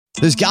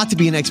There's got to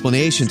be an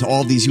explanation to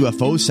all of these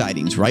UFO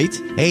sightings, right?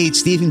 Hey,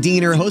 it's Stephen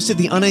Diener, host of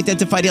the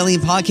Unidentified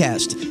Alien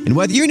Podcast. And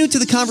whether you're new to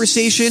the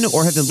conversation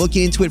or have been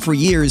looking into it for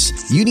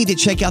years, you need to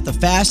check out the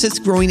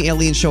fastest growing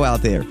alien show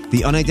out there,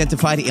 the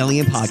Unidentified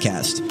Alien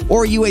Podcast,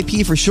 or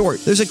UAP for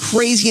short. There's a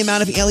crazy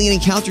amount of alien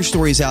encounter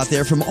stories out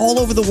there from all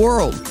over the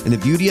world. And the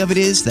beauty of it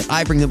is that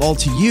I bring them all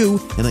to you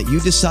and let you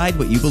decide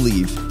what you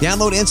believe.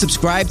 Download and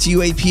subscribe to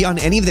UAP on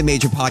any of the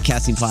major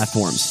podcasting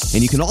platforms.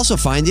 And you can also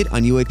find it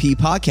on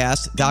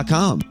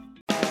UAPpodcast.com.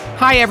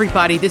 Hi,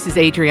 everybody. This is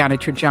Adriana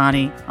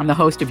Trajani. I'm the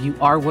host of You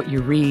Are What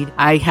You Read.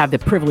 I have the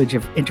privilege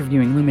of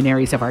interviewing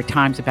luminaries of our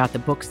times about the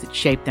books that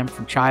shaped them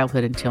from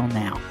childhood until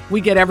now.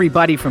 We get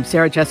everybody from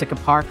Sarah Jessica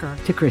Parker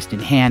to Kristen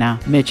Hanna,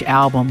 Mitch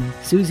Albom,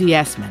 Susie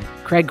Essman,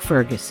 Craig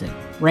Ferguson,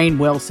 Rainn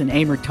Wilson,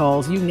 Amor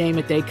Tolls, you name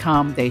it, they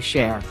come, they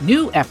share.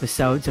 New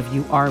episodes of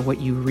You Are What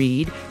You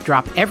Read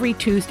drop every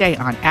Tuesday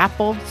on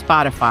Apple,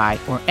 Spotify,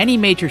 or any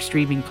major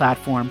streaming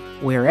platform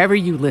wherever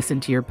you listen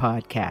to your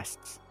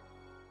podcasts.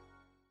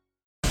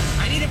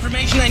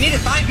 Information I needed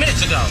 5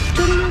 minutes ago.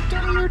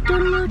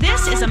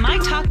 This is a My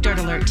Talk Dirt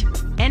Alert,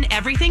 an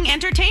everything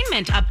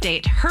entertainment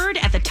update heard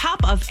at the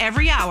top of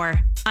every hour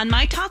on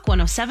My Talk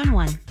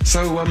 107.1.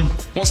 So,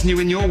 what's new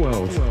in your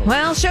world?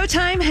 Well,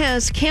 Showtime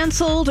has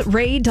canceled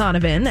Ray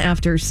Donovan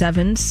after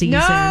 7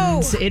 seasons.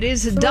 No! It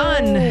is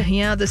done.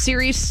 Yeah, the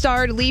series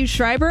starred Liev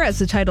Schreiber as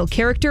the title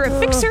character, a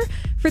fixer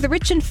for the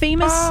rich and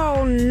famous.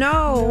 Oh,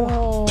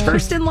 no.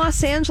 First in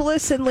Los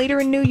Angeles and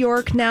later in New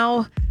York.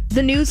 Now,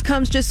 the news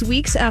comes just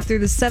weeks after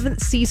the 7th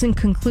season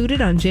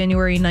concluded on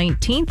January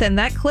 19th, and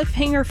that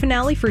cliffhanger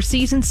finale for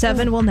season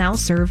 7 will now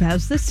serve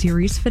as the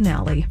series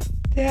finale.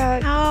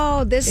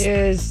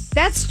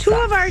 That's two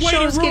of our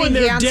shows getting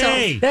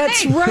canceled.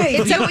 That's right.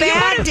 It's a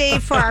bad day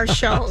for our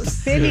shows.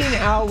 Fitting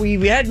out, we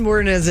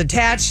weren't as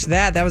attached to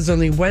that. That was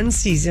only one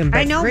season. But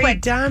I know, Ray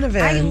but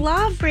Donovan. I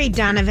love Ray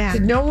Donovan.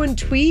 Did no one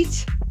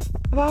tweet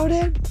about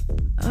it?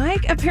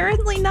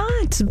 Apparently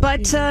not,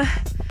 but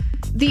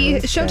the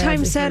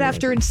Showtime said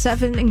after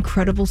 7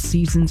 incredible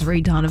seasons, Ray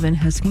Donovan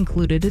has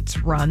concluded its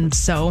run.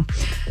 So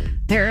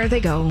there they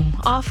go,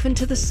 off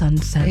into the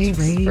sunset. Thanks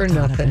Ray for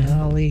Donovan. nothing,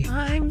 Holly.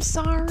 I'm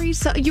sorry.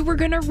 So you were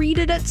going to read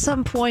it at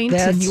some point.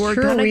 That's and you were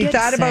true. Gonna We get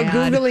thought about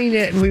sad. Googling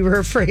it, and we were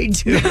afraid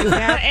to.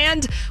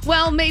 And,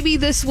 well, maybe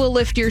this will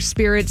lift your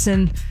spirits.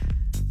 And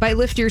by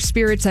lift your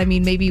spirits, I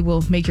mean maybe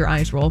we'll make your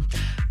eyes roll.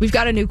 We've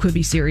got a new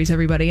Quibi series,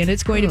 everybody, and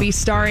it's going to be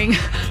starring...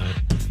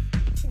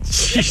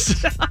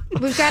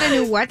 We've got a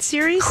new what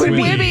series?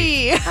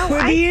 Quibi.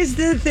 Quibi is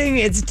the thing.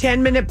 It's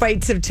 10-minute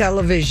bites of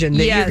television.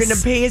 That you're going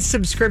to pay a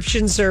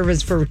subscription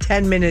service for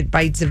 10-minute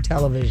bites of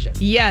television.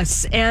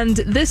 Yes, and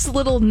this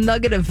little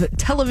nugget of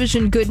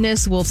television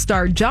goodness will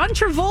star John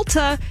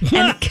Travolta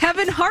and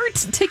Kevin Hart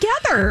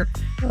together.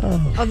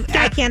 Oh,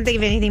 I can't think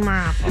of anything more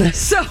awful.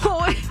 So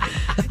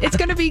it's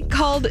going to be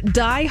called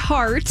Die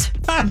Hart.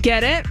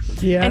 Get it?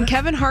 Yeah. And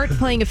Kevin Hart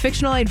playing a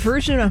fictionalized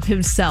version of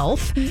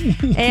himself.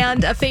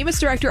 And a famous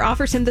director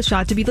offers him the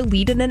shot to be the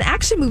lead in an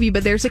action movie.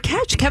 But there's a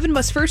catch. Kevin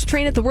must first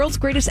train at the world's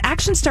greatest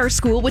action star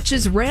school, which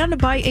is ran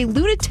by a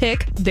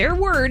lunatic, their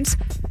words,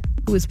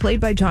 who is played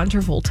by John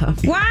Travolta.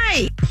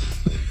 Why?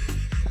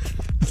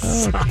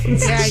 Okay.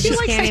 Yeah,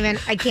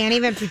 I can't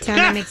even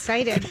pretend I'm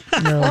excited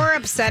or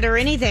upset or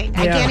anything.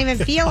 I can't even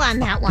feel on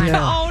that one.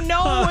 Oh,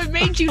 no, it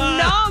made you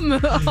numb.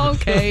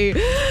 Okay.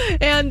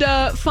 And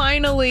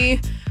finally,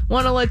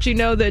 want to let you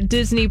know that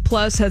Disney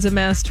Plus has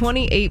amassed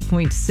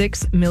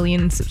 28.6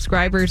 million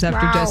subscribers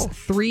after just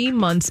 3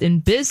 months in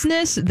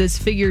business. This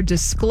figure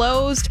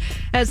disclosed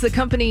as the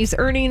company's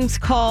earnings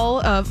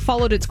call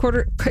followed its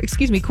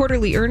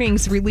quarterly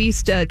earnings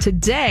released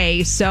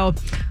today. So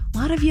a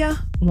lot of you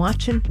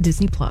watching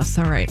Disney Plus.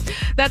 All right.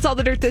 That's all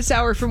the dirt this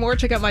hour. For more,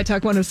 check out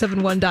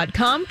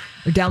mytalk1071.com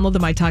or download the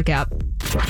MyTalk app.